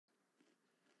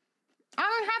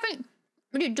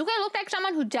Dude, do I look like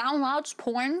someone who downloads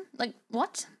porn? Like,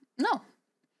 what? No.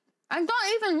 I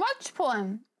don't even watch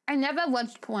porn. I never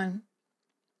watched porn.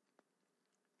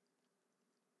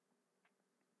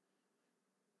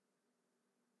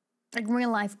 Like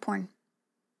real life porn.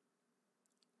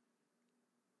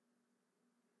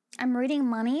 I'm reading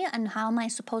money, and how am I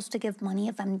supposed to give money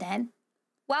if I'm dead?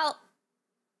 Well,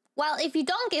 if you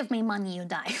don't give me money, you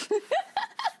die.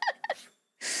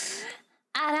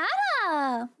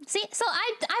 Arara! See, so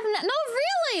no,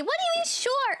 really? What do you mean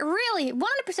sure? Really?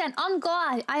 100% on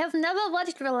God. I have never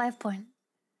watched real life porn.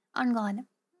 On God.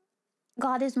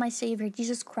 God is my savior,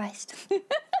 Jesus Christ.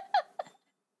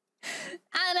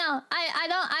 I don't know. I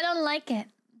don't like it.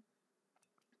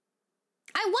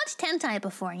 I watched hentai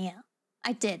before, yeah.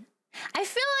 I did. I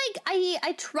feel like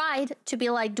I tried to be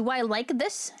like, do I like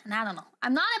this? And I don't know.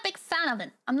 I'm not a big fan of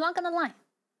it. I'm not gonna lie.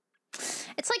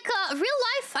 It's like real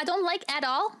life. I don't like at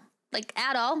all. Like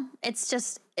at all. It's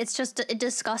just it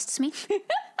disgusts me. Real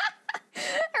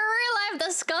life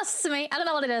disgusts me. I don't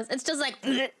know what it is. It's just like,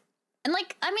 and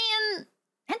like I mean,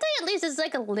 hentai at least is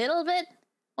like a little bit.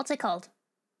 What's it called?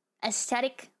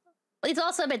 Aesthetic. But it's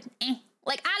also a bit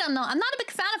like I don't know. I'm not a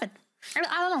big fan of it. I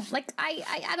don't know. Like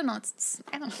I don't know. It's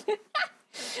I don't know.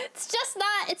 It's just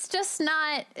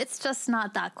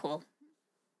not that cool.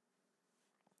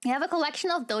 You have a collection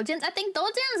of doujins. I think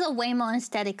doujins are way more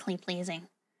aesthetically pleasing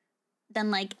than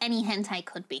like any hentai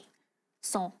could be.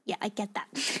 So yeah, I get that.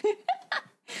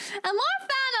 I'm more a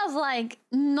fan of like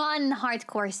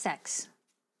non-hardcore sex.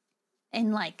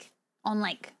 And like in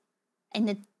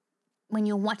the when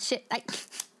you watch it like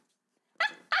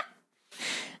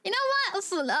you know what?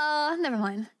 Never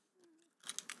mind.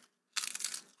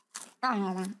 I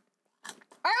don't know.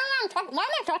 Why am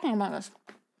I talking about this?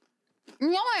 You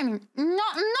know what I mean? No, I'm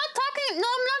not talking. No,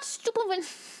 I'm not stupid.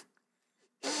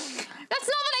 That's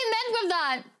not what I meant with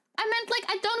that. I meant like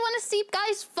I don't want to see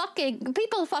guys fucking,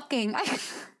 people fucking. I don't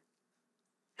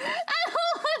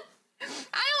want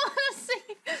to see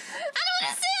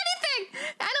anything.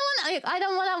 I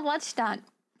don't want to watch that.